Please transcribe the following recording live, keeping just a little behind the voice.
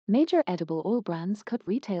Major edible oil brands cut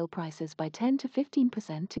retail prices by 10 to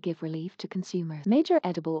 15% to give relief to consumers. Major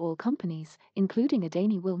edible oil companies, including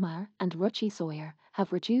Adani Wilmar and Ruchi Soya,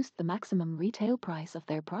 have reduced the maximum retail price of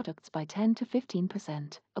their products by 10 to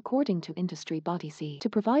 15%, according to industry body C. To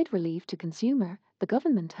provide relief to consumer, the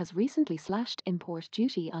government has recently slashed import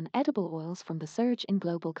duty on edible oils from the surge in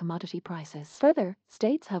global commodity prices. Further,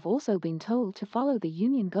 states have also been told to follow the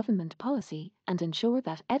union government policy and ensure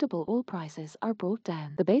that edible oil prices are brought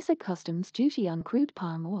down. The basic customs duty on crude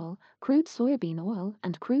palm oil, crude soya-bean oil,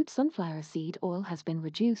 and crude sunflower seed oil has been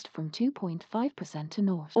reduced from 2.5% to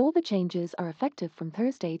naught. All the changes are effective from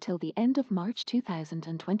Thursday till the end of March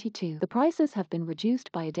 2022. The prices have been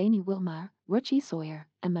reduced by Adani Wilmar, Ruchi Soya,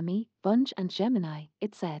 Emami, Bunge and Gemini,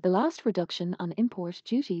 it said. The last reduction on import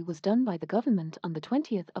duty was done by the government on the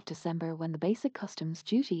 20th of December when the basic customs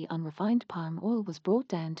duty on refined palm oil was brought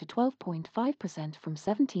down to 12.5% from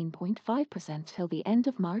 17.5% till the end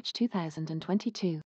of March 2022.